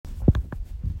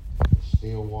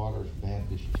Still Waters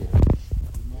Baptist Church.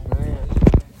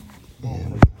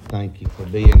 And thank you for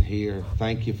being here.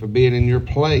 Thank you for being in your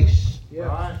place. Yeah.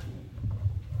 Right.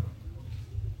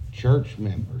 Church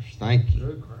members, thank you.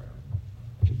 Good crowd.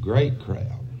 It's a great crowd.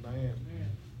 Man,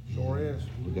 sure is.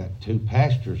 We got two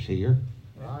pastors here,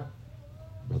 Right.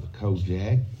 Brother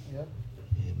Kojak Yep.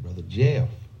 and Brother Jeff.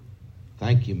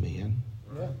 Thank you, men.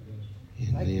 Yeah.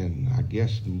 And then I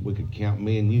guess we could count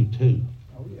me and you too.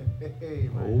 Oh yeah. Hey,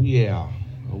 man. Oh yeah,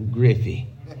 old Griffey,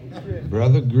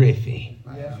 Brother Griffey.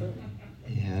 Yes, sir.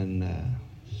 And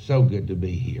so good to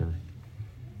be here.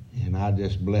 And I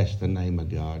just bless the name of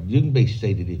God. You can be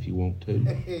seated if you want to.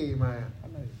 Hey, man.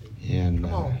 And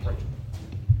Come on, preacher.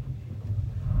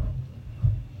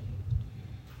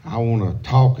 I want to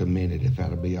talk a minute, if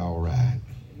that'll be all right.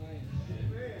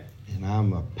 And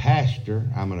I'm a pastor.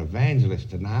 I'm an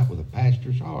evangelist tonight with a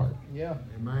pastor's heart. Yeah.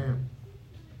 Amen.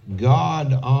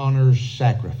 God honors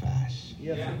sacrifice.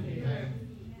 Yes, sir.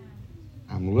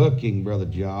 I'm looking, Brother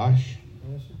Josh,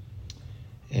 Yes, sir.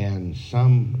 and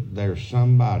there's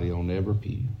somebody on every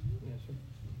pew. Yes, sir.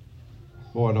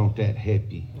 Boy, don't that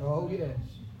help you. Oh, yes.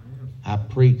 I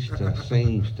preached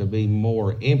seems to be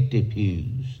more empty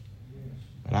pews,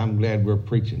 but I'm glad we're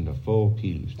preaching to full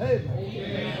pews.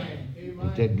 Amen.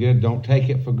 Ain't that good? Don't take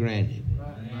it for granted.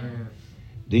 Amen.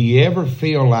 Do you ever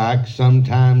feel like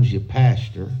sometimes your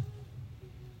pastor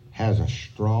has a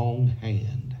strong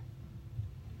hand?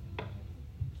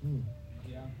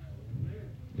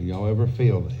 Do y'all ever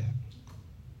feel that?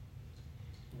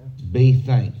 Be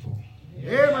thankful.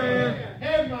 Amen.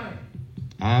 Amen.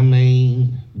 I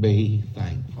mean, be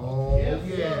thankful. Oh,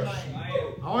 yes.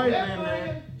 Oh, amen,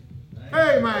 man.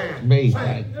 Amen. Be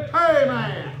thankful.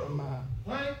 Amen.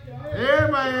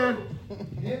 Amen.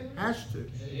 Has to.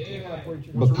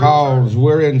 Because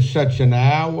we're in such an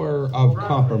hour of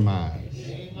compromise.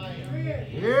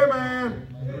 Amen.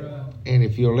 And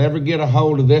if you'll ever get a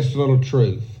hold of this little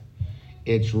truth,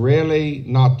 it's really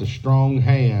not the strong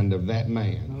hand of that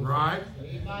man. Right.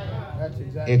 That's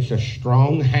exactly. It's a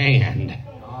strong hand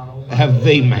of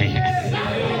the man.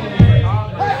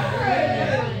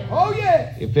 Oh,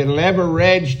 yes. If it'll ever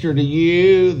register to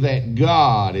you that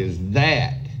God is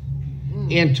that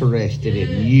interested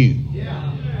in you.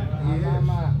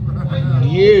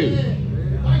 You.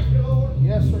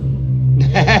 Yes, sir.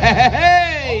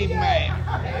 Amen.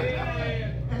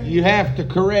 You have to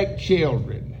correct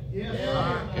children.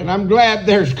 And I'm glad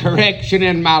there's correction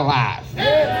in my life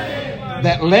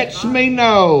that lets me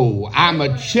know I'm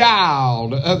a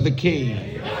child of the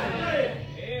King.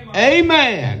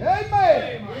 Amen.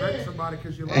 Amen. Correct somebody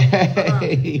because you love them.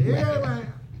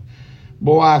 Amen.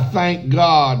 Boy, I thank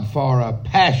God for a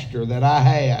pastor that I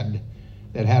had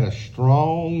that had a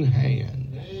strong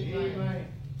hand. Amen.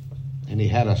 And he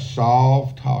had a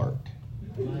soft heart.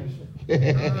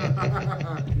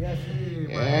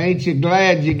 Ain't you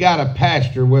glad you got a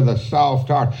pastor with a soft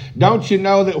heart? Don't you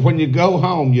know that when you go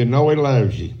home, you know he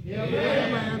loves you?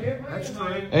 Amen. That's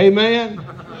true. Amen.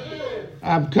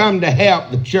 I've come to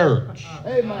help the church.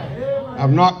 Amen.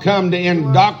 I've not come to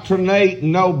indoctrinate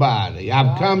nobody.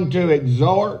 I've come to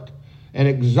exhort and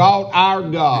exalt our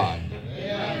God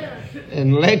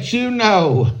and let you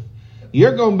know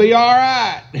you're going to be all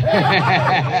right.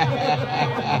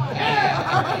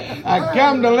 I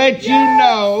come to let you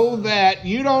know that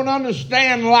you don't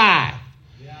understand life,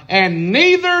 and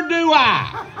neither do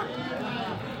I.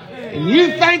 And you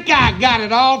think I got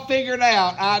it all figured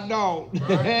out. I don't.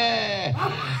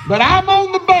 But I'm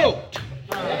on the boat.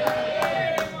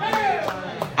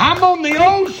 I'm on the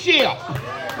old ship.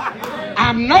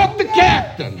 I'm not the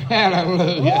captain.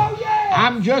 Hallelujah.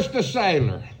 I'm just a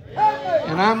sailor.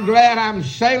 And I'm glad I'm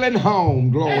sailing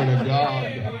home. Glory to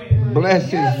God. Bless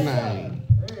His name.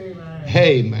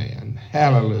 Amen.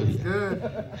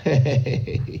 Hallelujah.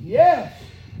 Yes.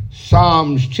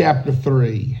 Psalms chapter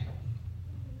 3.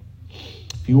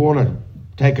 If you want to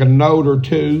take a note or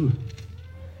two,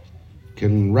 you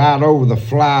can write over the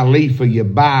fly leaf of your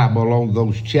Bible on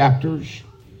those chapters.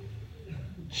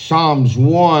 Psalms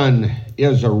 1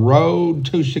 is a road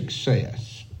to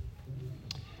success.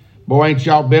 Boy, ain't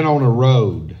y'all been on a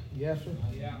road? Yes, sir.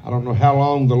 I don't know how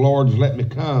long the Lord's let me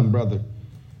come, Brother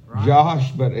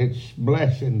Josh, but it's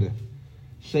blessing to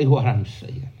see what I'm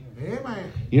seeing.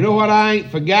 Amen. You know what I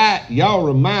ain't forgot? Y'all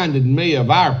reminded me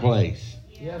of our place.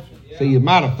 Yes, sir. See, you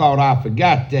might have thought I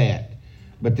forgot that,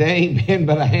 but there ain't been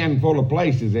but a handful of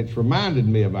places that's reminded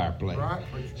me of our place. Right.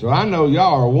 So I know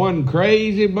y'all are one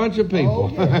crazy bunch of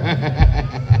people. Oh,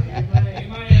 yeah.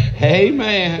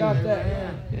 Amen. Got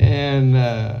that.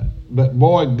 And but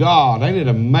boy, God, ain't it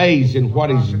amazing what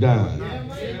He's done?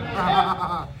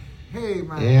 Hey,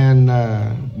 Amen.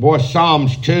 And boy,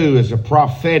 Psalms 2 is a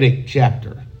prophetic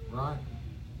chapter. Right.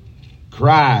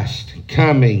 Christ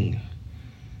coming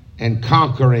and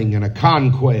conquering and a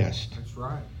conquest. That's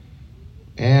right.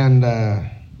 And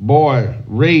boy,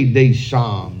 read these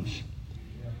Psalms.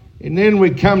 And then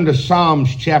we come to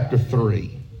Psalms chapter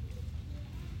 3.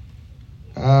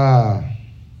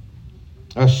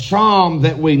 A psalm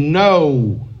that we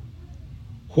know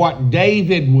what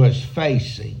David was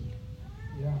facing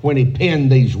when he penned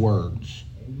these words.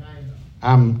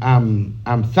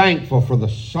 I'm thankful for the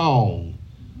song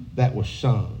that was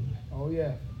sung. Oh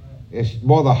yeah.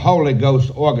 Boy, the Holy Ghost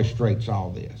orchestrates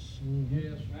all this.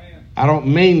 Yes, man. I don't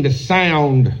mean to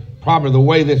sound probably the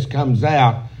way this comes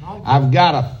out. I've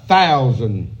got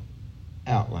 1,000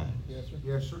 outlines. Yes, sir.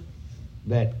 Yes, sir.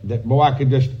 That boy, I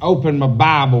could just open my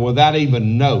Bible without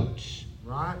even notes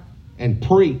Right. and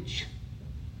preach.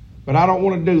 But I don't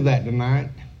want to do that tonight.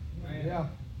 Yeah.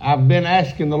 I've been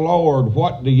asking the Lord,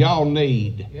 what do y'all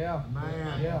need? Yeah.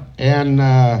 Man. Yeah. And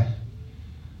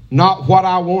not what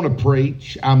I want to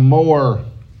preach. I'm more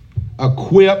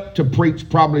equipped to preach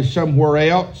probably somewhere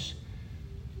else.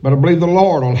 But I believe the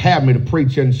Lord will have me to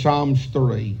preach in Psalms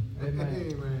 3. Amen.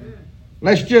 Amen.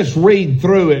 Let's just read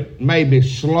through it maybe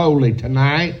slowly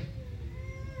tonight.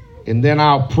 And then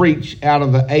I'll preach out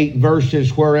of the 8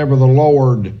 verses wherever the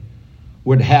Lord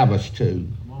would have us to.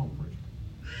 Come on,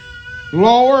 preacher.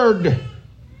 Lord,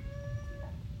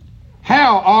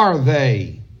 how are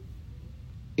they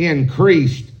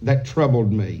increased that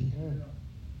troubled me?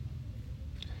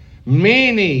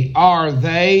 Many are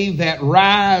they that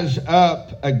rise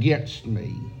up against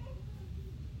me.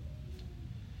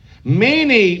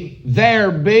 Many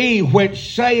there be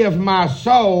which say of my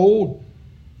soul,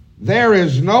 there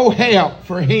is no help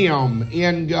for him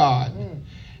in God.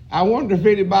 I wonder if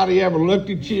anybody ever looked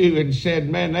at you and said,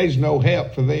 man, there's no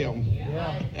help for them.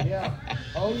 Yeah. Yeah.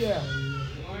 Oh yeah.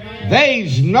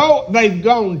 They've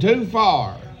gone too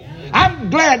far. I'm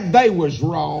glad they was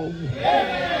wrong.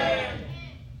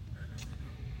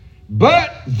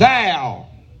 But thou,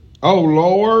 O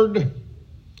Lord,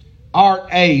 art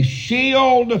a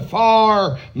shield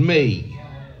for me,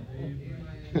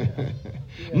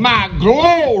 my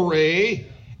glory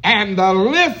and the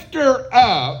lifter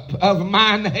up of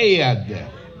mine head.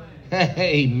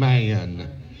 Amen.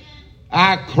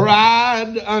 I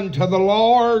cried unto the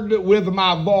Lord with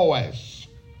my voice,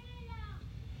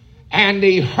 and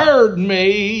he heard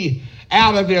me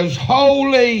out of his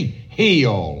holy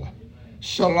hill.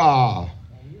 Salah.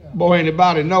 Boy,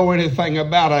 anybody know anything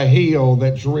about a hill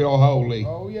that's real holy?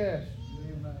 Oh yes.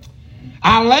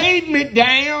 I laid me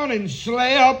down and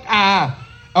slept. I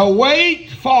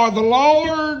awake, for the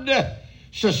Lord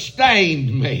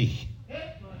sustained me.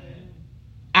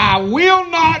 I will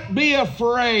not be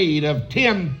afraid of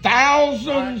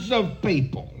 10,000s of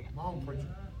people Come on, preacher.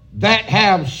 that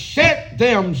have set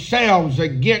themselves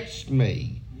against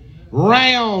me,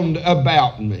 round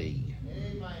about me.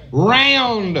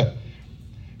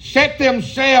 Set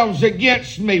themselves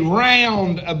against me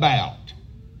round about.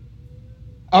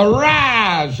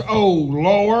 Arise, O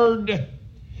Lord,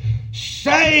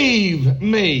 save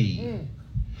me,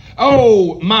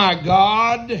 O my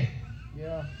God,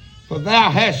 Yeah. for thou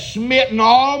hast smitten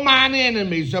all mine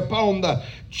enemies upon the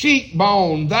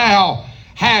cheekbone. Thou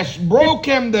hast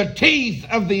broken the teeth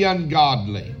of the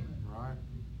ungodly. Right.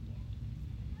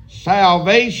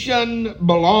 Salvation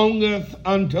belongeth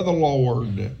unto the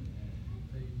Lord.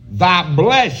 Thy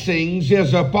blessings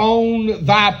is upon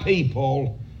thy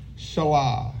people.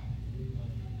 Salah.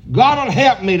 God will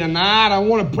help me tonight. I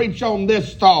want to preach on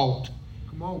this thought.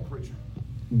 Come on, preacher.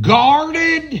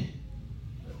 Guarded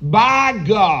by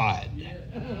God.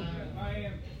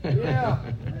 Yeah.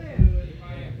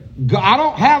 I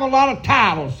don't have a lot of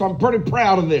titles, so I'm pretty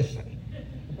proud of this one.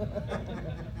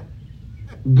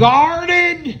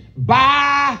 Guarded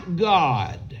by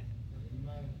God.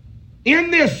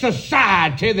 In this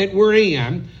society that we're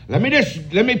in, let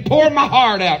me pour my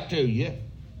heart out to you,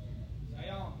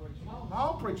 Come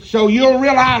on, preacher. so you'll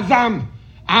realize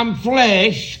I'm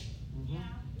flesh.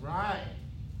 Right.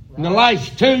 In the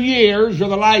last 2 years or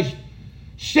the last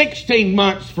 16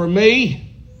 months for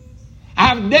me,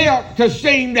 I've dealt to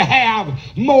seem to have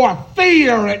more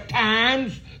fear at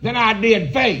times than I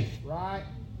did faith. Right.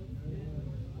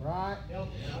 Right.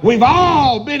 We've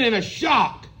all been in a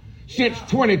shock since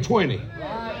 2020.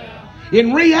 Right.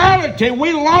 In reality,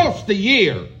 we lost the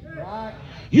year. Right.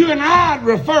 You and I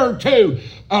referred to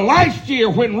last year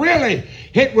when really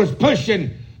it was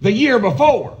pushing the year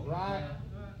before Right.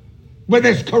 with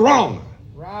this corona.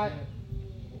 Right.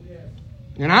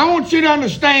 And I want you to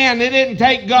understand it didn't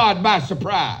take God by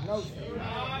surprise. No,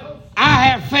 sir. I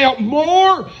have felt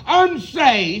more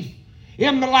unsafe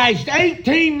in the last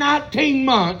 18, 19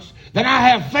 months than I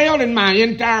have felt in my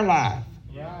entire life.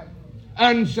 Right.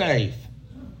 Unsafe.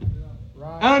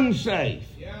 Right. Unsafe.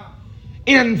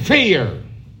 In fear.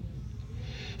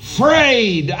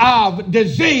 Afraid of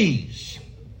disease.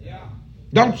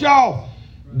 Don't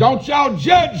y'all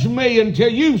judge me until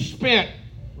you've spent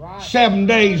Right. 7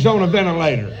 days on a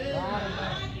ventilator. Right.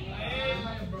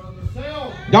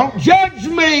 Don't judge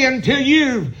me until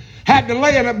you've had to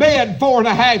lay in a bed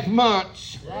 4.5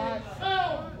 months. Right.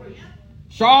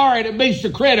 Sorry to be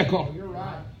so critical. You're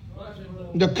right.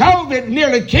 The COVID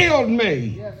nearly killed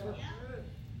me Yes, sir.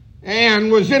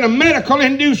 and was in a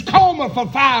medical-induced coma for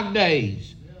 5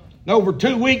 days. Over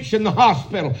 2 weeks in the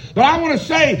hospital. But I want to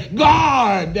say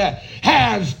God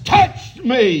has touched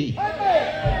me.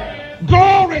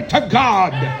 Glory to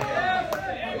God.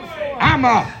 I'm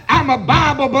a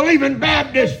Bible-believing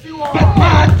Baptist, but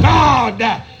my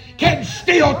God can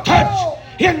still touch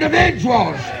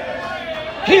individuals.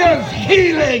 His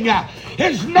healing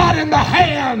is not in the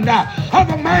hand of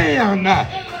a man.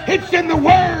 It's in the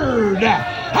Word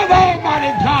of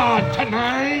Almighty God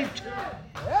tonight.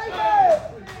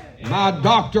 My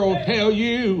doctor will tell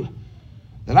you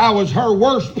that I was her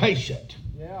worst patient.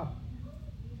 Yeah.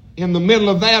 In the middle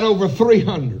of that, over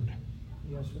 300.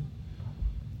 Yes, sir.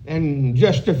 And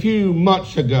just a few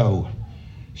months ago,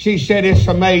 she said, "It's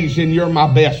amazing, you're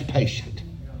my best patient."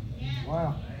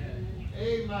 Wow.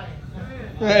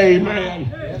 Amen.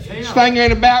 This thing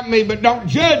ain't about me, but don't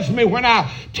judge me when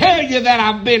I tell you that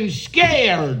I've been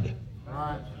scared.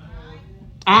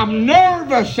 I'm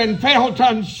nervous and felt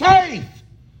unsafe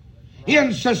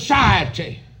in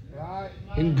society. Right.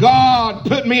 And God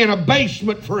put me in a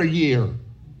basement for a year.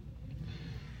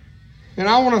 And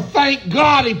I want to thank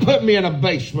God He put me in a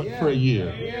basement for a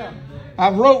year. Yeah.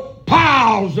 I've wrote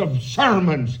piles of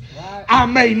sermons. Right. I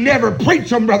may never preach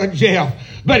them, Brother Jeff,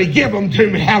 but He give them to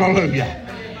me. Hallelujah.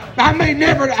 I may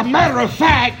never, a matter of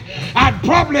fact, I'd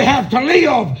probably have to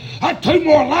live 2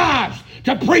 more lives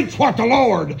to preach what the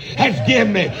Lord has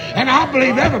given me. And I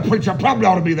believe every preacher probably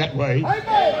ought to be that way.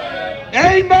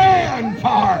 Amen.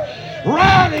 For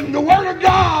writing the Word of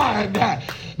God.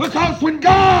 Because when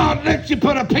God lets you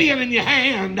put a pen in your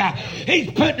hand, He's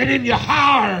putting it in your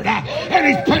heart, and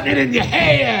He's putting it in your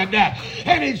head,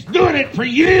 and He's doing it for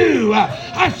you.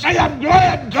 I say I'm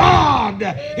glad God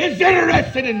is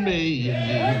interested in me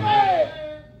and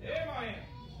you.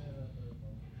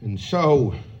 And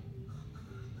so,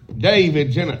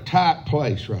 David's in a tight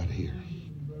place right here.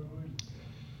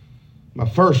 My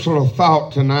first little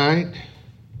thought tonight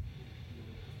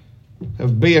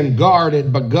of being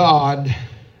guarded by God,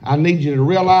 I need you to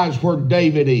realize where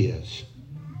David is.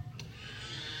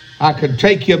 I could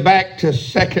take you back to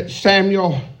 2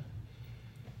 Samuel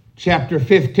chapter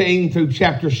 15 through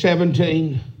chapter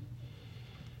 17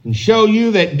 and show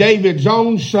you that David's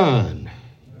own son,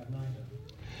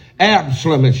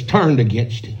 Absalom, has turned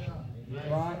against him.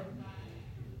 Right.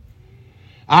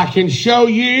 I can show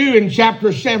you in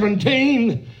chapter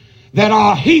 17 that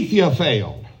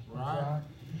Ahithophel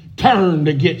turned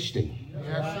against him.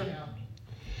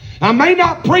 I may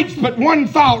not preach but one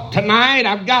thought tonight.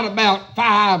 I've got about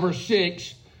 5 or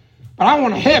 6, but I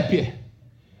want to help you.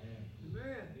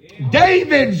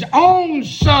 David's own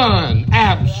son,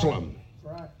 Absalom,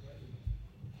 Right.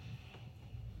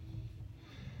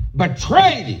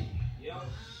 betrayed him.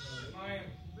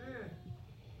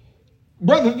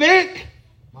 Brother Vic,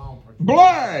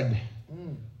 blood.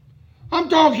 I'm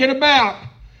talking about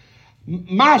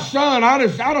my son. I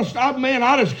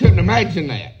just couldn't imagine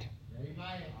that.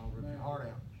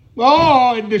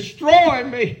 Oh, it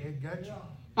destroyed me.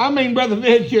 I mean, Brother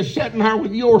Vic, you're sitting there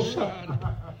with your son,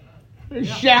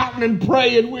 shouting and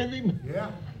praying with him.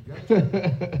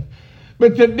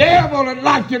 But the devil would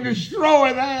like to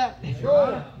destroy that.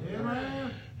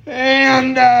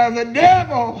 And the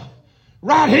devil,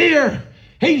 right here,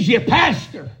 he's your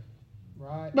pastor,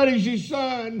 Right. but he's your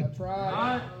son. That's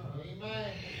right.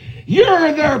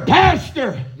 You're their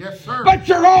pastor, Yes, sir. but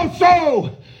you're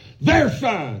also their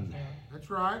son. That's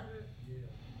right.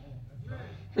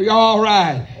 Are you all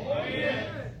right?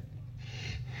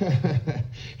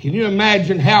 Can you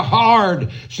imagine how hard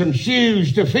some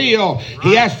shoes to fill?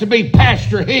 He has to be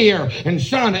pastor here and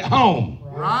son at home.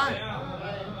 Right.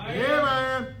 Yeah,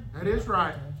 man. That is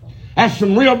right. That's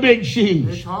some real big It's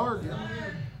shoes. hard.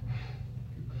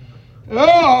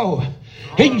 Oh,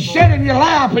 he can sit in your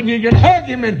lap and you can hug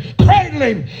him and cradle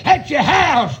him at your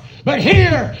house. But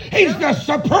here, he's the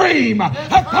supreme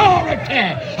authority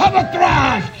of a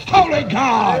thrice holy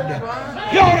God.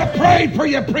 You ought to pray for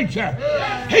your preacher.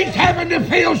 He's having to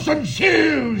fill some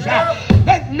shoes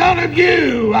that none of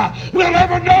you will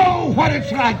ever know what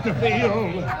it's like to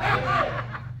feel.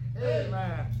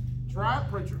 Amen. Try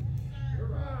it, preacher.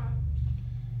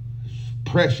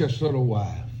 Precious little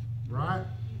wife Right.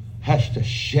 has to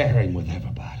share him with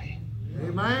everybody.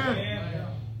 Amen.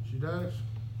 She does.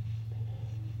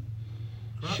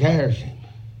 Shares him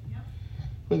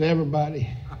with everybody.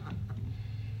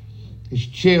 His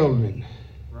children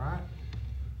Right.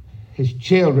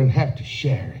 have to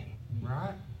share him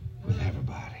Right. with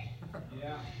everybody.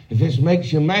 If this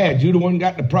makes you mad, you're the one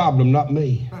got the problem, not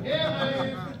me. That's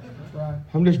right.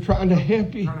 I'm just trying to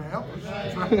help you. Trying to help us.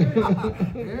 That's right.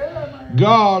 Yeah, man.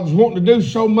 God's wanting to do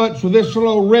so much with this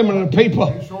little remnant of people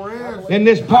It sure is. in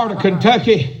this part of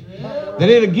Kentucky that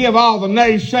it'll give all the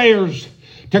naysayers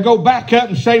to go back up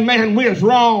and say, man, we was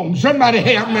wrong. Somebody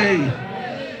help me.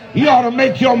 You ought to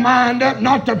make your mind up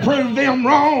not to prove them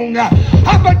wrong,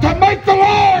 but to make the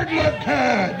Lord look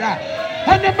good,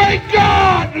 and to make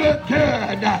God look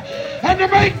good, and to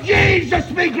make Jesus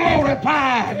be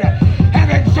glorified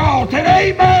and exalted.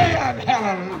 Amen.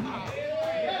 Hallelujah.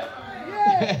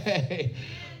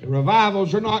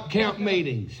 Revivals are not camp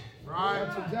meetings. Right.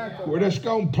 Exactly. We're just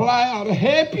going to plow to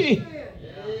help you.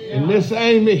 And Miss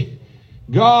Amy,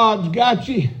 God's got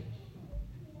you.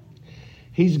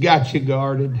 He's got you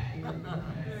guarded.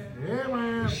 Yeah,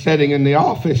 man. Sitting in the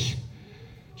office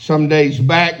some days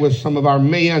back with some of our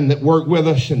men that work with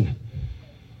us, and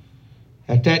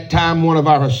at that time one of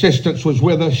our assistants was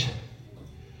with us,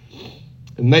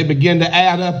 and they began to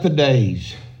add up the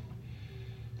days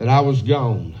that I was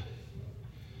gone.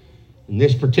 In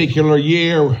this particular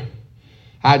year,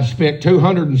 I'd spent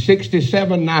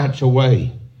 267 nights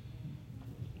away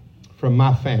from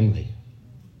my family.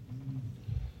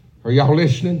 Are y'all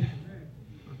listening?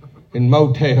 In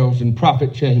motels and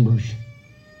profit chambers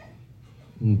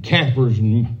and campers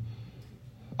and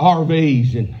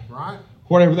RVs and Right.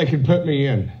 whatever they could put me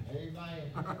in.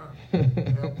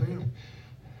 Help them.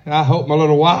 I hope my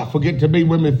little wife will get to be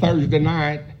with me Thursday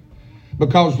night,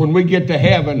 because when we get to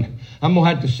heaven, I'm going to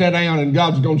have to sit down and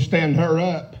God's going to stand her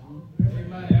up.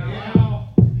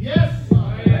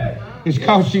 It's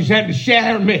because she's had to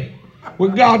share me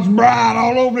with God's bride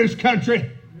all over this country.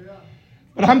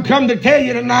 But I'm come to tell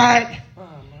you tonight,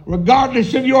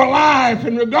 regardless of your life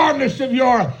and regardless of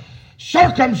your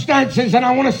circumstances, and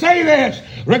I want to say this,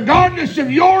 regardless of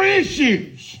your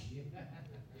issues.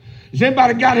 Has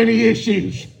anybody got any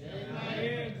issues?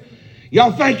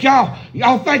 Y'all think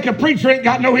a preacher ain't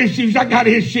got no issues? I got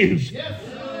issues.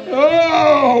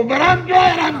 Oh, but I'm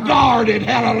glad I'm guarded.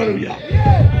 Hallelujah.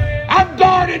 I'm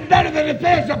guarded better than if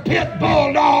there's a pit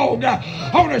bulldog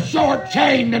on a short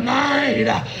chain tonight.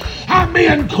 I'm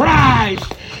in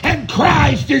Christ, and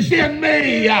Christ is in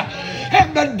me.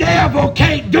 And the devil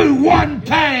can't do one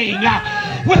thing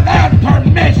without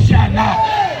permission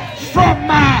from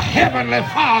my Heavenly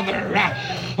Father.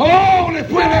 Oh, if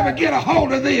we'll ever get a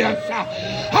hold of this,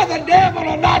 the devil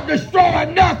will not destroy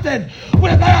nothing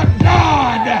without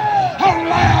God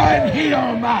allowing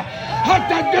him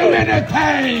to do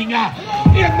anything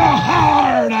in the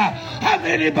heart of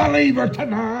any believer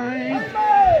tonight.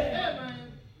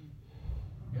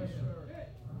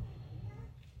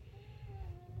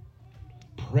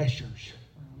 Pressures.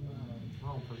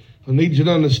 I need you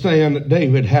to understand that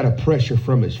David had a pressure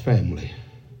from his family.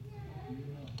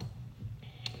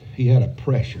 He had a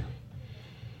pressure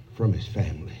from his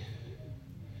family.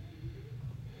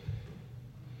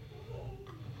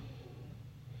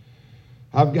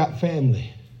 I've got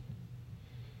family,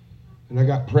 and I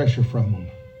got pressure from them,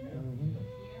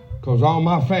 because all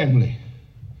my family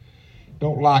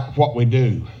don't like what we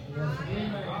do.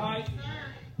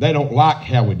 They don't like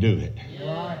how we do it.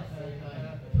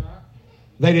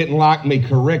 They didn't like me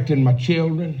correcting my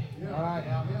children.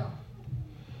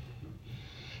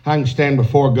 I can stand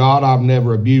before God, I've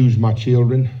never abused my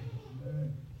children,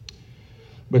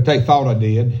 but they thought I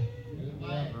did.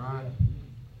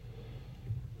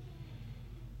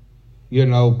 You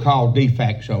know, call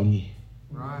defects on you.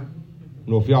 Right.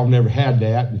 You know, if y'all never had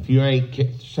that, if you ain't,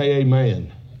 say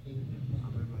amen.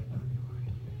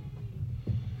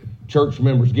 Church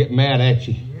members get mad at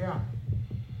you. Yeah.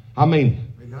 I mean,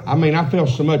 I feel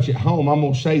so much at home, I'm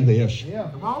going to say this.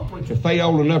 Come on, preacher. If they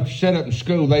old enough to set up in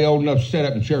school, they old enough to set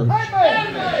up in church. You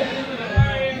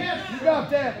got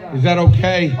that right. Is that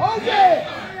okay? Okay.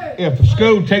 If a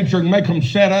school teacher can make them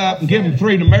set up and give them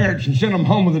 3 demerits and send them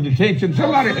home with a detention,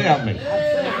 somebody help me.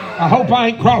 I hope I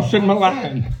ain't crossing my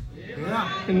line. Yeah.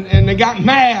 And they got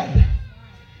mad.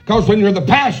 Because when you're the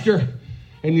pastor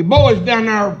and your boy's down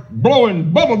there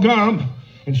blowing bubble gum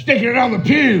and sticking it on the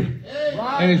pew,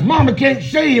 and his mama can't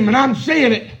see him and I'm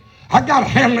seeing it, I got to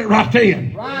handle it right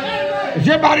then. Is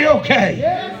everybody okay?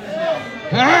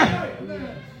 Huh?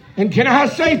 And can I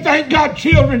say, thank God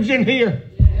children's in here.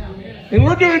 And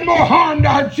we're doing more harm to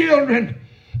our children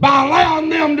by allowing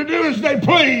them to do as they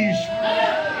please.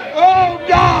 Oh,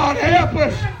 God, help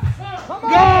us.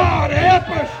 God, help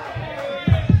us.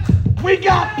 We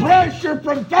got pressure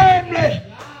from family.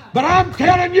 But I'm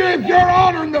telling you, if you're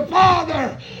honoring the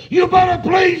Father, you better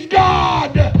please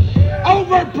God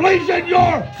over pleasing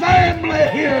your family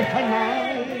here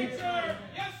tonight. Yes, sir.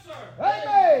 Yes, sir.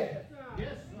 Amen.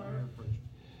 Yes, sir.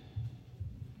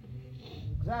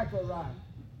 Exactly right.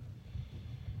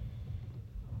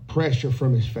 Pressure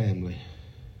from his family.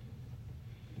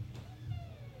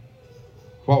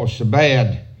 What was so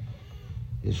bad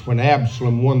is when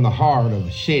Absalom won the heart of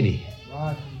the city.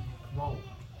 Right.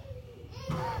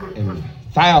 And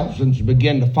thousands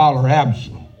began to follow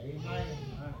Absalom.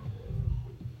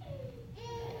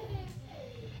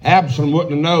 Absalom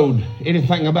wouldn't have known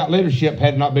anything about leadership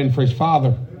had it not been for his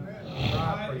father.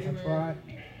 That's right.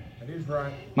 That is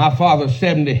right. My father's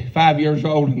 75 years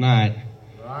old tonight.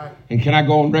 Right. And can I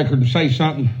go on record and say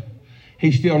something?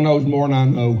 He still knows more than I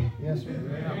know. Yes, sir.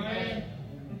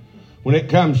 When it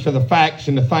comes to the facts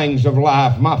and the things of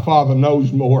life, my father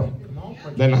knows more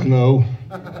than I know.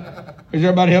 Is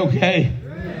everybody okay?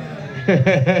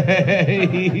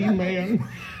 Amen.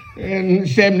 In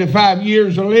 75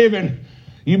 years of living,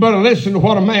 you better listen to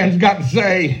what a man's got to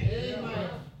say.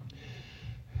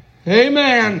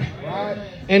 Amen.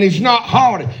 And he's not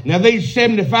haughty. Now, these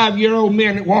 75-year-old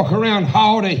men that walk around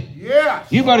haughty,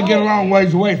 Yes. you better get a long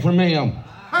ways away from them.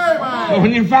 Amen. But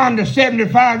when you find a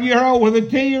 75-year-old with a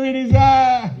tear in his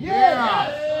eye,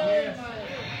 Yes.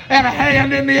 and a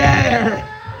hand in the air,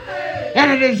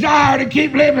 and a desire to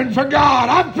keep living for God,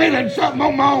 I'm feeling something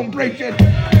on my own preaching.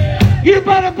 You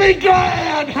better be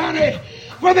glad, honey,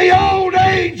 for the old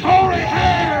age,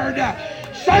 hoary-haired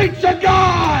saints of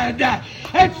God.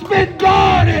 It's been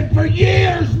guarded for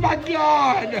years, my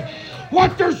God.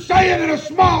 What they're saying in a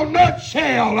small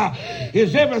nutshell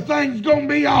is everything's going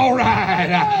to be all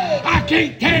right. I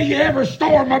can't tell you every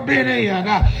storm I've been in.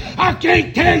 I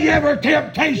can't tell you every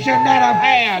temptation that I've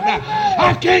had.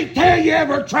 I can't tell you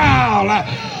every trial.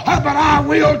 But I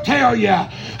will tell you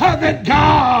that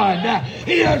God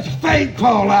is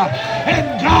faithful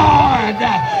and God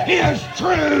is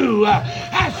true.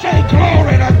 I say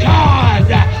glory to God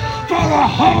for the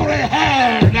holy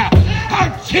hand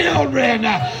of children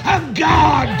of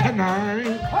God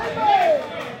tonight.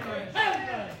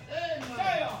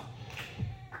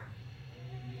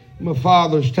 My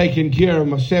father's taking care of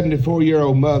my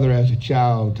 74-year-old mother as a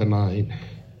child tonight.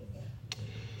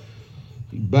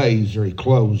 He bathes her, he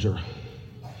clothes her,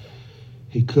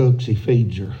 he cooks, he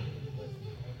feeds her.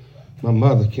 My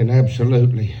mother can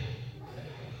absolutely,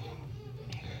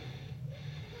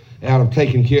 out of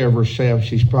taking care of herself,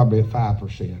 she's probably at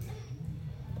 5%.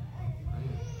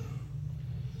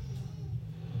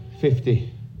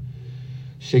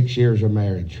 56 years of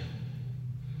marriage.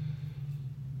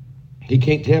 He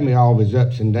can't tell me all of his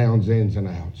ups and downs, ins and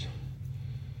outs.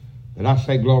 But I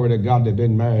say glory to God, they've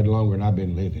been married longer than I've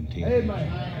been living 10 years.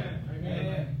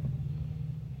 Amen.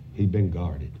 He's been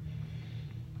guarded.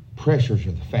 Pressures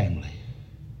of the family.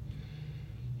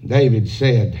 David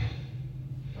said,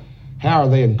 how are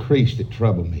they increased that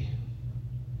trouble me?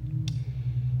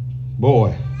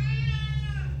 Boy,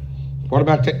 what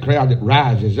about that crowd that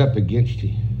rises up against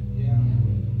you?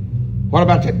 What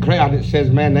about that crowd that says,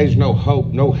 man, there's no hope,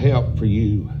 no help for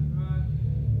you?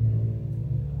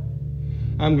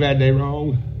 I'm glad they're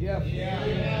wrong. Yes.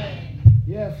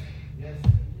 Yes.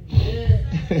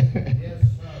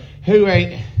 Who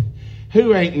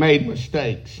ain't made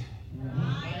mistakes?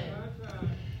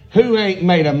 Who ain't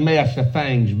made a mess of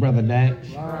things, Brother Dax?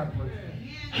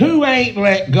 Who ain't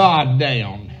let God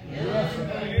down?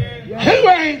 Who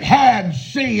ain't had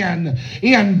sin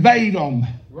invade them?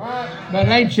 But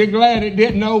ain't you glad it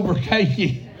didn't overtake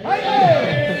you?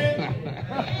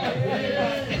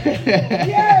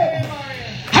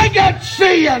 I got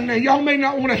sin. Y'all may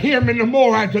not want to hear me no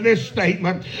more after this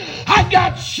statement. I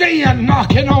got sin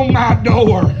knocking on my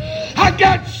door. I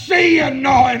got sin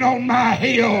gnawing on my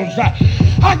heels.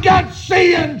 I got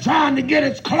sin trying to get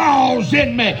its claws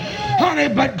in me. Honey,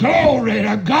 but glory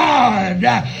to God.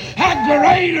 How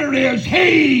greater is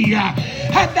He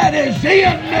that is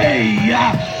in me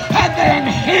than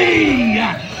he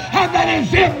that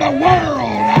is in the world.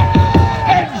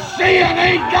 And sin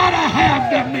ain't got to have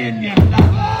dominion.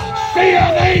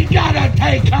 Sin ain't got to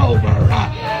take over.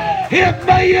 It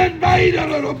may invade a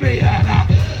little bit.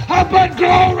 But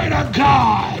glory to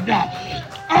God.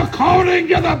 According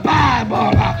to the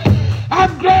Bible,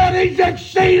 I'm glad He's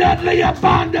exceedingly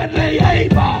abundantly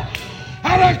able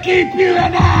How to keep you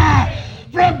and I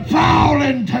from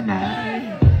falling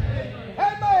tonight.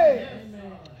 Amen.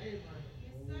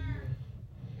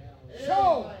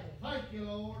 So, Thank you,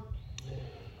 Lord.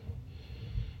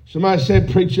 Somebody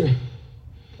said, preacher,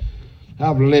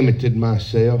 I've limited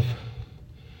myself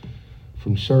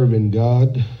from serving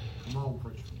God. Come on,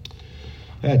 preacher.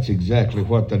 That's exactly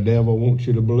what the devil wants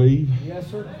you to believe. yes,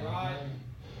 sir. Right.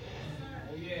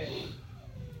 Oh, yeah.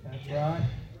 That's right.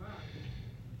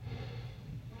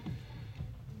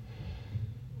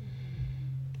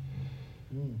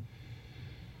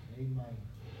 Amen.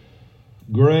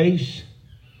 Grace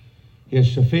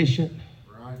is sufficient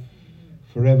Right.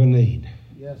 for every need.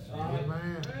 Yes, sir.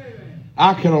 Amen.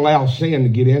 I can allow sin to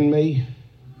get in me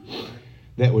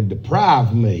that would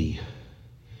deprive me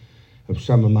of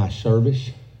some of my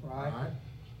service. Right. Right.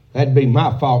 That'd be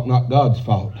my fault, not God's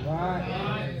fault.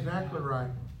 Right. Exactly right.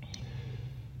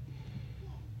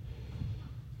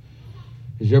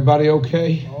 Is everybody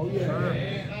okay? Oh, yeah.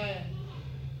 Sir.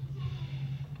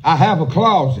 I have a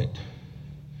closet,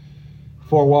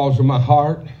 4 walls of my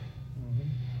heart,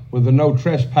 with a no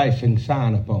trespassing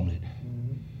sign upon it.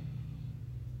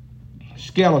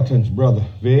 Skeletons, Brother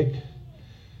Vic.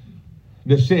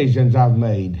 Decisions I've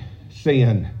made.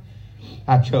 Sin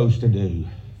I chose to do.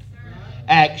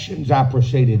 Actions I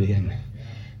proceeded in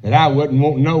that I wouldn't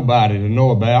want nobody to know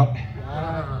about.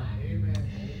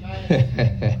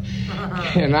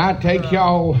 Can I take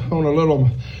y'all on a little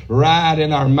ride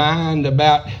in our mind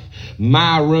about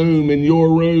my room and your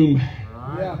room?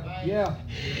 Yeah. Yeah.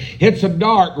 It's a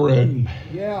dark room.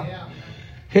 Yeah.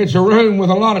 It's a room with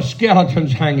a lot of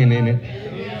skeletons hanging in it.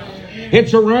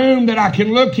 It's a room that I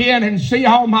can look in and see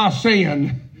all my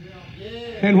sin.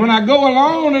 And when I go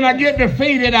alone and I get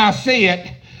defeated, I see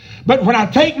it. But when I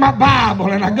take my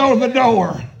Bible and I go to the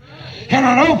door and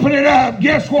I open it up,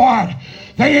 guess what?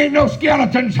 There ain't no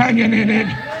skeletons hanging in it.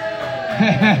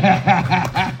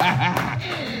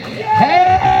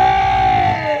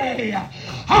 Hey!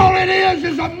 All it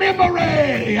is a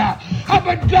memory of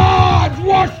a God's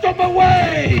washed them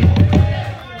away.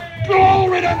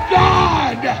 Glory to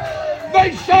God.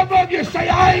 Some of you say,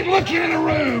 I ain't looking in a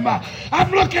room.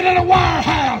 I'm looking in a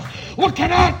warehouse. What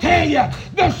can I tell you?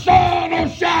 The sun will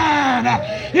shine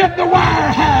in the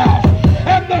warehouse.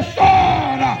 And the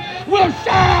sun will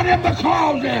shine in the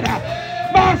closet.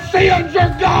 My sins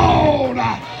are gone.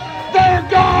 They're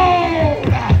gone.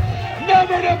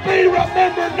 Never to be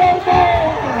remembered no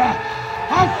more.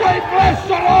 I say, bless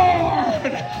the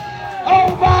Lord.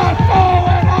 Oh, my soul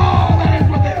and all that is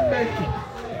within me.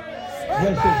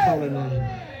 Bless his holy name.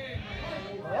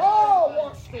 Oh,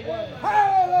 washed away.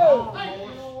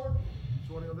 Hallelujah. That's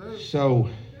what he'll do. So,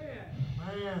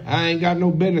 Man. I ain't got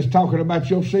no business talking about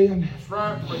your sin, That's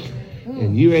right, preacher.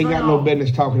 and you ain't got no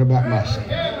business talking about my sin.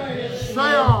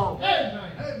 Say on.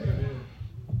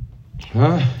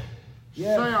 Huh?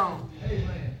 Say on.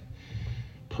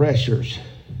 Pressures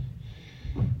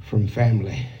from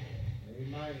family.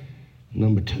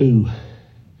 Number 2,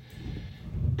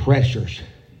 pressures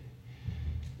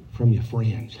from your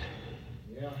friends.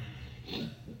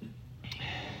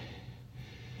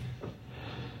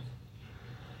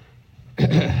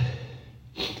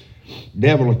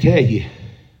 Devil will tell you,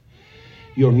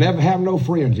 you'll never have no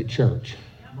friends at church.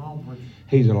 Come on, preacher.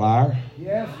 He's a liar.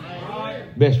 Yes.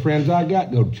 Best friends I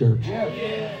got go to church.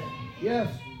 Yes. Yes.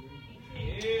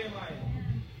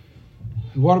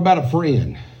 What about a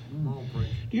friend? Come on,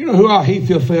 preacher. Do you know who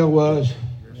Ahithophel was?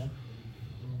 Yes.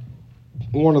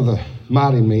 One of the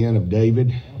mighty men of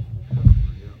David.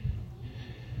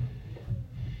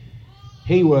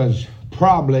 He was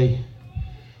probably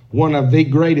one of the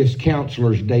greatest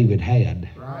counselors David had.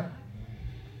 Right.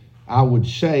 I would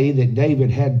say that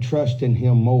David had trust in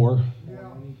him more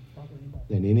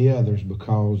than any others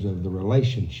because of the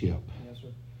relationship.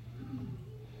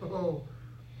 Oh,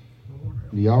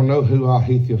 Do y'all know who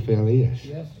Ahithophel is?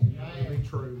 Yes. be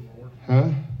true, Lord. Huh?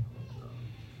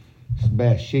 It's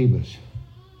Bathsheba's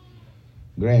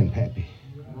grandpappy.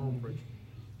 Come on, preacher.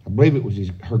 I believe it was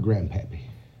her grandpappy.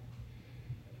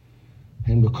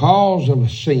 And because of a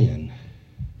sin,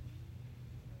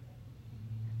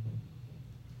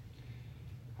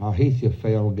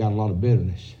 Ahithophel got a lot of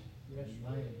bitterness. Yes,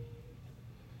 man.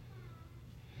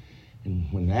 And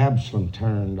when Absalom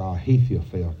turned,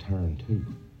 Ahithophel turned too.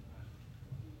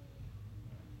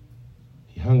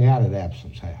 He hung out at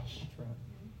Absalom's house. That's right.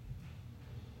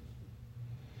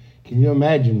 Can you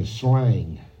imagine the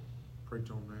slang?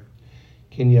 Preach on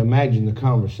that. Can you imagine the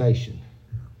conversation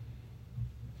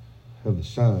of the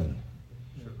son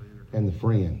Shouldn't entertain. and the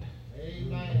friend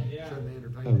Shouldn't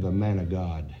entertain. of the man of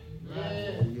God? Oh,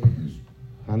 yes.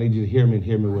 I need you to hear me and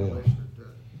hear me well.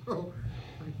 Oh,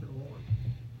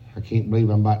 I can't believe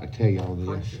I'm about to tell you all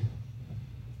this.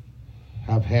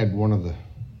 I've had one of the...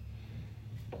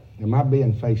 Am I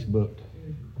being Facebooked?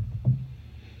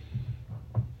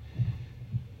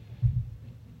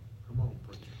 Come on,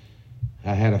 preacher.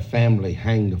 I had a family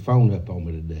hang the phone up on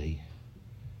me today.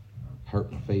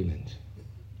 Hurt my feelings.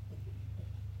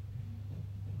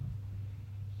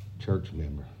 Church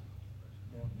member.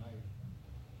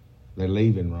 They're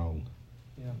leaving wrong.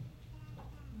 Yeah.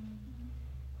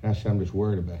 I said, I'm just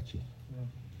worried about you. Yeah.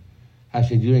 I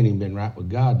said, you ain't even been right with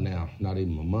God now, not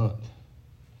even a month.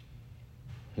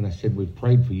 And I said, we've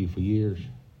prayed for you for years.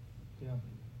 Yeah.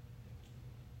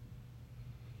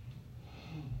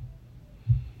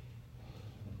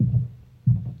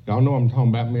 Y'all know I'm talking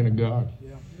about men of God.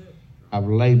 Yeah. I've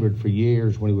labored for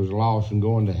years when he was lost and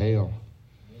going to hell.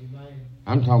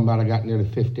 I'm talking about I got nearly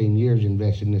 15 years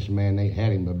invested in this man. They ain't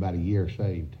had him but about a year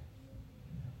saved.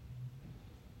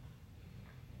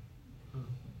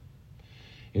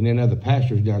 And then other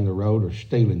pastors down the road are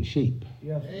stealing sheep.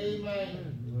 Yes.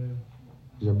 Amen.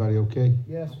 Is everybody okay?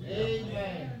 Yes.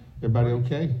 Amen. Everybody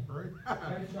okay? Preach.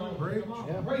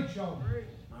 Yeah. Preach on.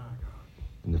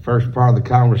 And the first part of the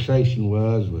conversation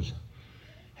was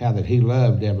how that he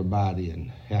loved everybody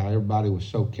and how everybody was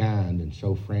so kind and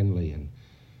so friendly, and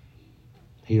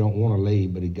he don't want to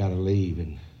leave, but he got to leave,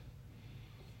 and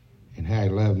how he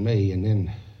loved me. And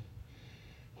then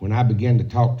when I began to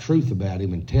talk truth about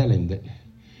him and tell him that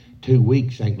 2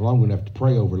 weeks ain't long enough to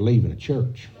pray over leaving a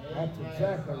church. That's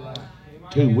exactly right.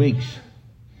 2 weeks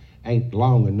ain't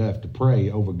long enough to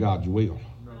pray over God's will.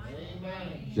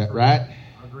 Is that right?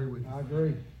 I agree with you. I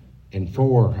agree. And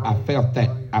 4, I felt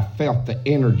the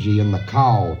energy and the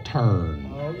call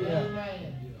turn. Oh, yeah.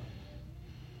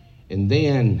 And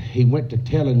then he went to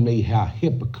telling me how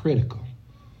hypocritical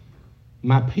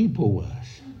my people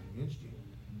was. Against you.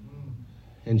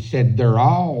 And said they're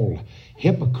all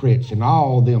hypocrites and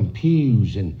all them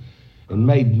pews, and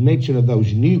made mention of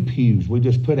those new pews. We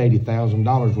just put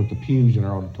 $80,000 worth of pews in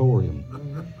our auditorium.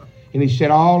 And he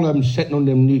said all of them sitting on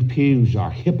them new pews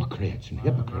are hypocrites and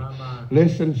hypocrites.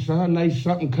 Listen, son, there's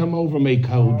something come over me,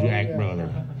 Kojak, brother.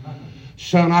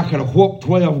 Son, I could have whooped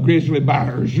 12 grizzly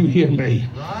bears. You hear me?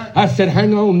 I said,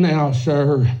 hang on now,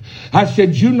 sir. I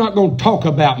said, you're not going to talk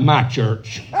about my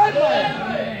church. You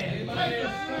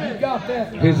got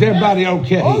that. Is everybody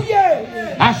okay? Oh,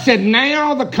 yeah. I said,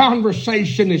 now the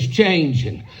conversation is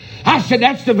changing. I said,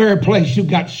 that's the very place you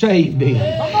got saved in.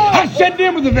 I said,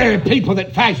 them are the very people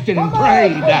that fasted and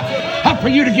prayed for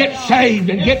you to get saved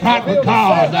and get right with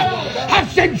God. I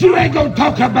said, you ain't going to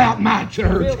talk about my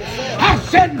church. I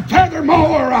said,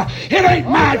 furthermore, it ain't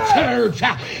my church.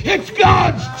 It's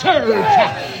God's church.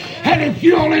 And if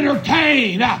you'll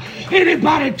entertain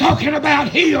anybody talking about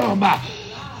him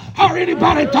or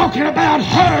anybody talking about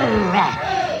her,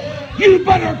 you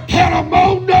better tell them,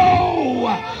 oh no,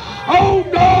 oh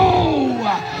no,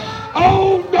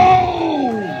 oh no.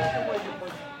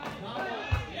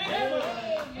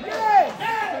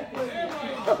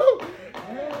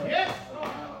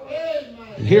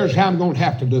 And here's how I'm going to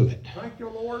have to do it. Thank you,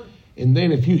 Lord. And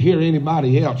then if you hear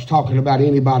anybody else talking about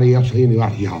anybody else or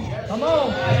anybody y'all, Come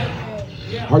on.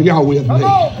 are y'all with Come me?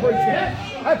 on, preacher.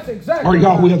 That's exactly Are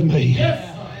y'all right. with me?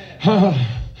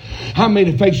 I mean,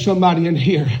 if there's somebody in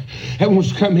here that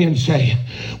wants to come in and say,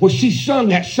 well, she sung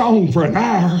that song for an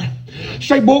hour.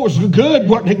 Say, boy, it was good,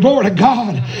 wasn't it? Glory to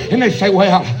God. And they say,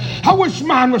 well, I wish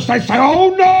mine was. They say,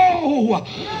 oh no,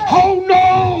 oh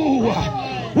no.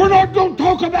 We're not going to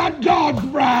talk about God's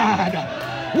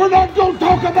bride. We're not going to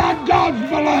talk about God's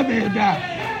beloved.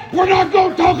 We're not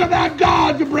going to talk about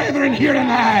God's brethren here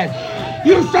tonight.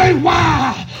 You say,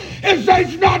 why? If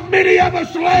there's not many of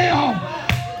us left.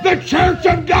 The church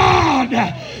of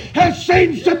God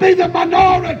seems to be the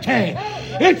minority.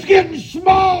 It's getting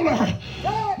smaller.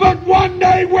 But one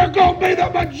day we're going to be the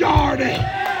majority.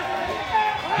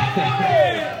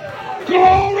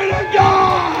 Glory to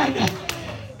God.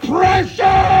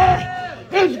 Pressure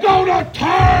is going to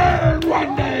turn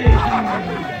one day.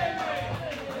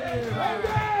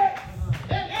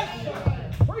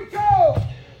 Preach on.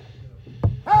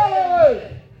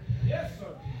 Hallelujah. Yes,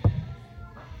 sir.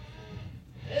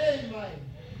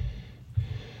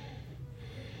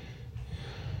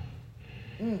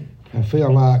 Amen. I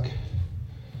feel like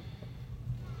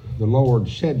the Lord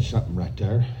said something right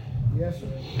there. Yes, sir.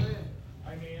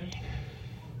 Amen.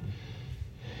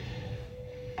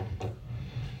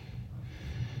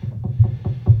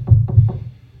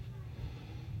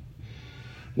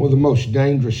 One of the most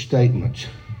dangerous statements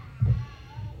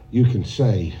you can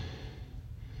say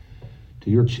to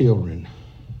your children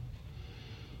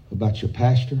about your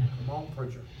pastor Come on,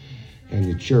 preacher. and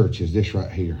your church is this right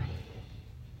here.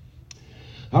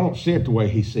 I don't see it the way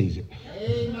he sees it.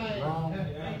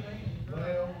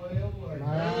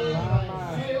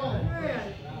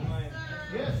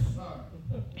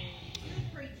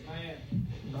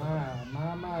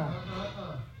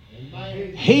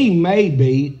 He may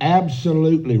be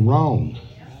absolutely wrong.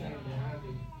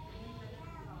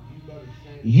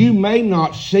 You may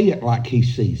not see it like he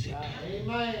sees it.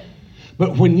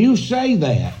 But when you say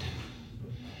that,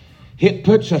 it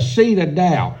puts a seed of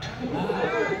doubt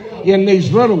in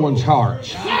these little ones'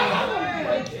 hearts.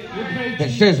 That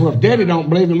says, well, if Daddy don't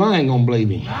believe him, I ain't going to believe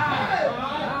him.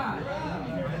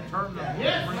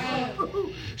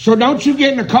 So don't you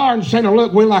get in the car and say, now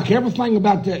look, we like everything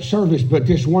about that service but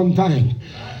this one thing.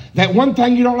 That one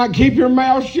thing you don't like, keep your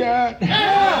mouth shut.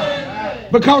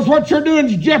 Because what you're doing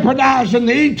is jeopardizing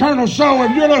the eternal soul of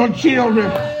your little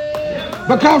children.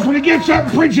 Because when he gets up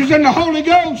and preaches in the Holy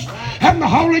Ghost, and the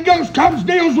Holy Ghost comes,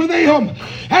 deals with them,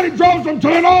 and he draws them to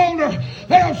an altar,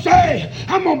 they'll say,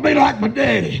 I'm going to be like my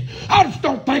daddy. I just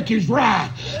don't think he's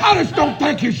right. I just don't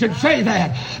think he should say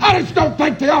that. I just don't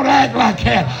think they ought to act like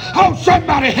that. Oh,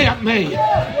 somebody help me.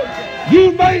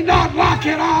 You may not like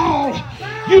it all.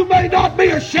 You may not be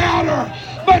a shouter,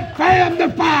 but fan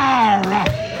the fire.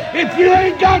 If you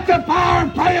ain't got the fire,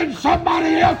 fan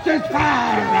somebody else's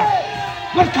fire.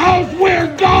 Because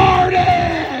we're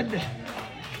guarded.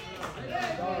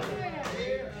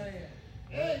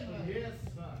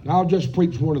 I'll just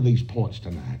preach one of these points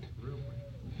tonight.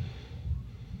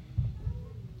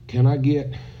 Can I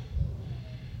get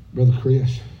Brother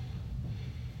Chris,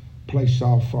 play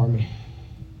soft for me?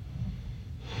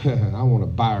 I want to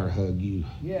bear hug you.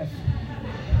 Yes.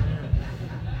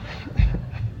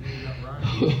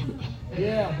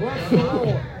 Yeah, bless the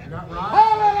Lord.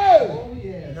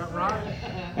 Hallelujah.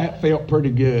 That felt pretty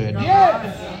good.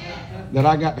 Yes. That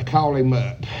I got to call him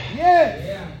up.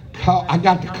 Yes. I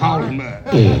got to call him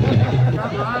up.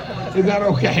 Is that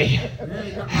okay?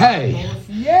 Hey,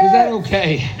 is that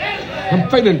okay? I'm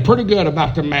feeling pretty good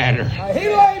about the matter. He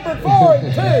labored for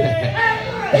him too.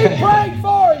 He prayed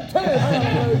for him too.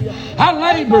 Hallelujah. I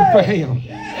labored for him.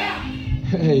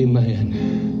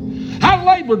 Amen. I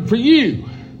labored for you.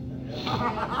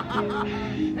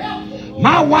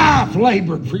 My wife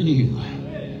labored for you.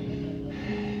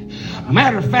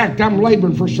 Matter of fact, I'm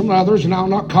laboring for some others, and I'll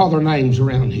not call their names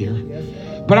around here.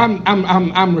 But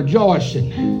I'm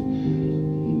rejoicing.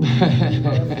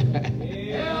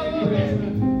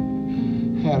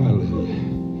 Hallelujah.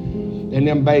 And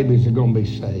them babies are going to be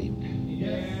saved.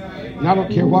 And I don't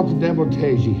care what the devil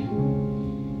tells you,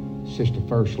 Sister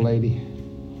First Lady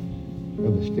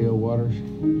of the Still Waters,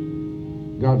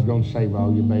 God's going to save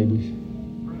all your babies.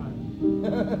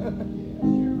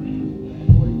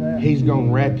 He's going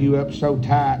to wrap you up so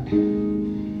tight,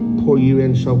 pull you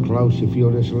in so close if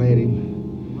you'll just let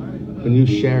him. When you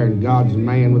sharing God's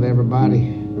man with everybody,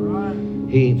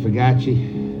 he ain't forgot you.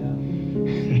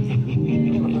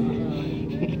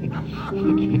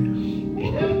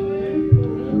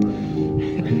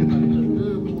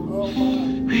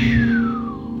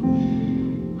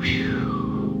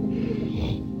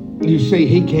 You see,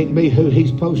 he can't be who he's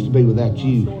supposed to be without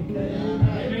you.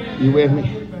 You with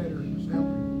me?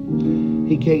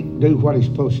 He can't do what he's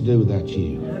supposed to do without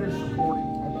you.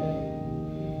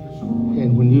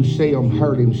 And when you see him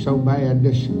hurt him so bad,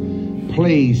 just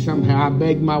please, somehow, I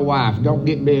beg my wife, don't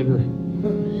get bitter.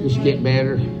 Just get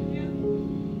better.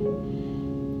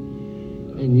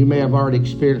 And you may have already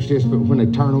experienced this, but when they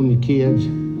turn on your kids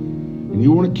and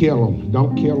you want to kill them,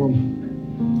 don't kill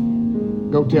them.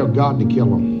 Go tell God to kill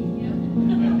them.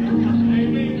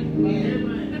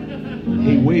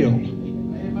 He will.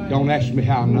 Don't ask me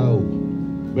how I know,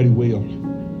 but he will.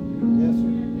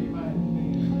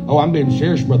 Oh, I'm being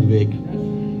serious, Brother Vic.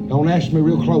 Don't ask me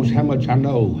real close how much I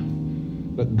know,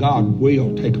 but God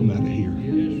will take them out of here.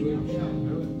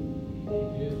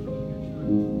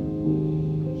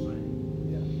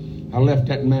 I left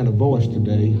that man a voice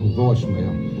today, a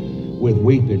voicemail, with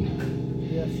weeping.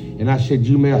 And I said,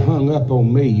 you may have hung up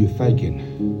on me, you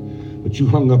thinking, but you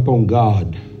hung up on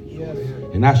God.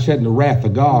 And I said, the wrath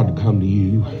of God come to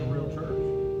you.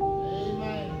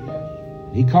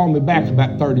 He called me back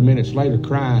about 30 minutes later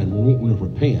crying and wanting to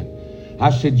repent. I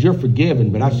said, you're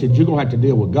forgiven, but I said, you're going to have to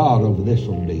deal with God over this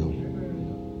little deal.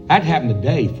 That happened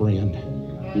today, friend.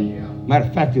 Matter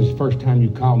of fact, this is the first time you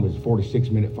called me. It was a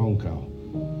 46-minute phone call.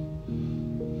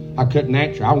 I couldn't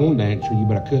answer. I wanted to answer you,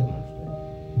 but I couldn't.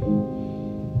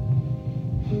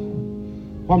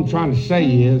 What I'm trying to say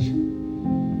is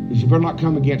you better not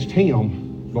come against him,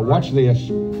 but watch this.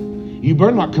 You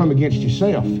better not come against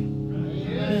yourself.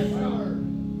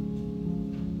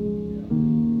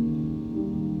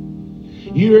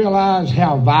 You You realize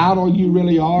how vital you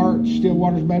really are at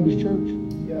Stillwaters Baptist Church?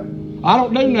 Yeah. I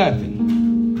don't do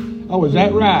nothing. Oh, is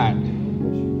that right?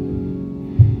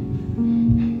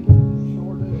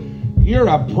 Sure do. You're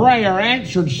a prayer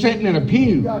answered sitting in a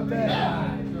pew. You got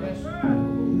that. Yes, sir.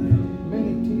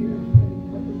 Many tears,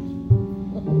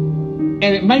 many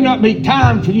And it may not be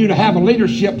time for you to have a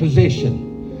leadership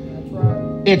position. That's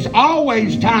right. It's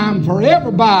always time for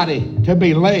everybody to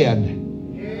be led.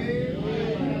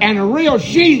 And a real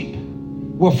sheep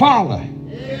will follow.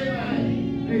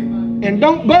 And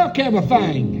don't buck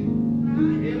everything.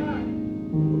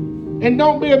 And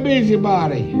don't be a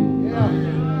busybody. Yeah.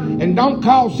 And don't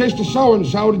call Sister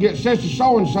So-and-so to get Sister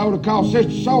So-and-so to call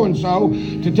Sister So-and-so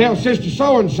to tell Sister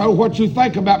So-and-so what you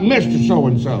think about Mr.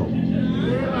 So-and-so.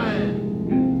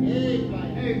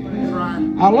 That's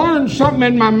right. I learned something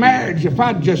in my marriage. If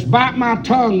I'd just bite my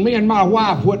tongue, me and my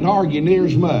wife wouldn't argue near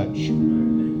as much.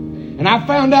 And I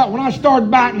found out when I started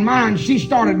biting mine, she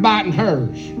started biting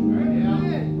hers.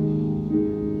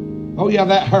 Oh yeah,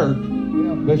 that hurt.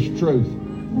 That's the truth.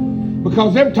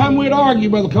 Because every time we'd argue,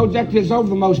 Brother Coach, that is over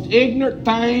the most ignorant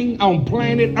thing on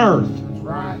planet Earth. That's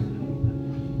right.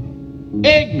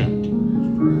 Ignorant.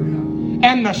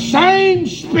 And the same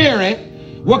spirit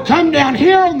will come down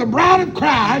here on the Bride of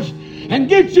Christ and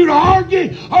get you to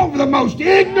argue over the most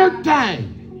ignorant thing.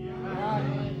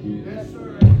 Yes,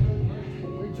 sir.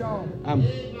 Reach on. I'm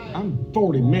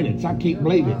 40 minutes. I can't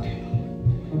believe it.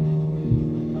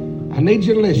 I need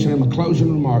you to listen in my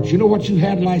closing remarks. You know what you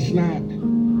had last night?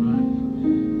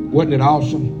 Wasn't it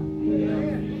awesome?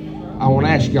 I want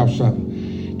to ask y'all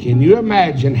something. Can you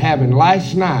imagine having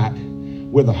last night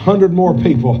with 100 more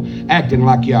people acting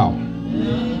like y'all?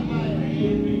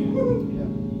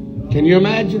 Can you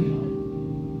imagine?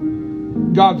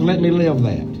 God's let me live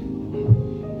that.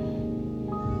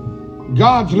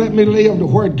 God's let me live to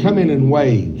where it'd come in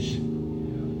waves.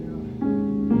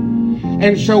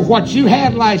 And so what you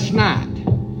had last night,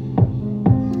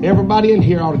 everybody in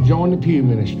here ought to join the Pew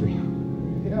Ministry.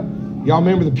 Y'all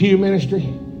remember the Pew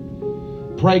Ministry?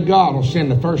 Pray God will send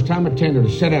the first time attender to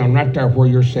sit down right there where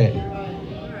you're sitting.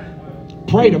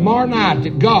 Pray tomorrow night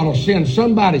that God will send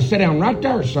somebody to sit down right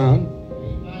there, son.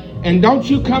 And don't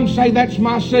you come say, that's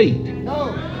my seat.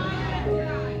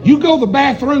 You go to the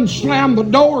bathroom, slam the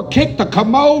door, kick the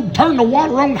commode, turn the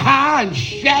water on high and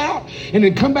shout, and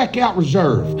then come back out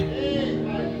reserved.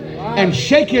 And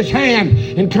shake his hand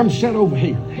and come sit over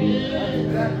here.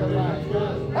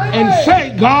 And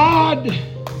say, God,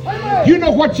 you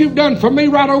know what you've done for me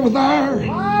right over there?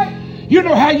 You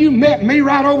know how you met me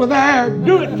right over there?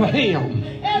 Do it for him.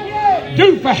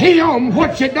 Do for him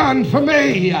what you done for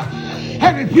me.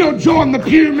 And if you'll join the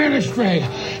Pew Ministry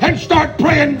and start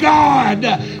praying, God,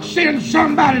 send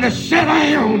somebody to sit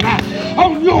down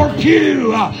on your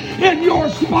pew, in your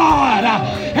spot,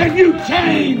 and you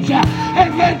change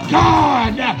and let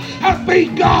God be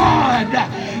God.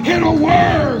 It'll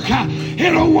work.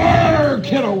 It'll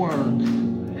work. It'll work.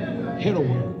 It'll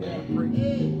work.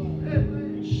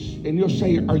 And you'll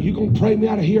say, are you going to pray me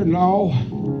out of here? No.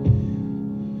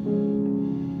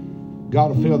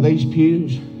 God will fill these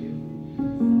pews.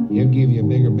 He'll give you a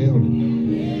bigger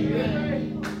building.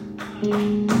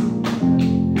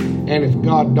 And if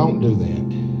God don't do that,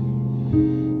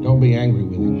 don't be angry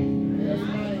with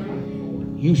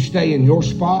him. You stay in your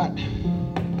spot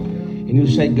and you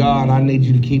say, God, I need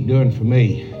you to keep doing for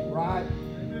me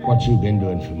what you've been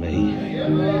doing for me.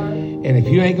 And if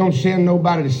you ain't going to send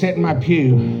nobody to sit in my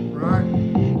pew,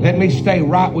 let me stay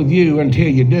right with you until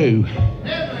you do.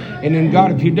 And then,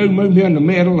 God, if you do move me in the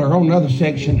middle or on the other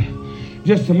section,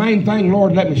 just the main thing,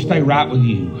 Lord, let me stay right with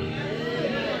you.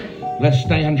 Let's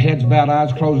stand, heads bowed,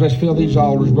 eyes closed. Let's fill these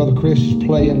altars. Brother Chris is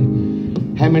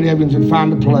playing. How many of you can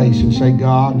find a place and say,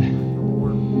 God,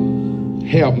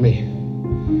 help me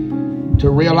to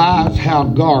realize how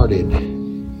guarded I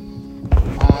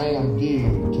am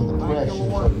due to the pressures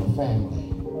of my family.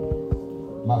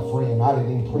 My friend, I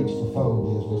didn't even preach the phone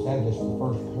business. That is the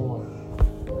first point.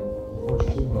 The first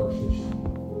two verses.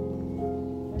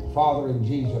 Father, in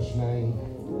Jesus' name,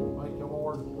 Thank you,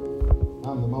 Lord.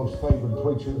 I'm the most favored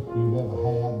preacher you've ever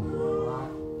had.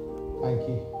 Thank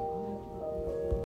you.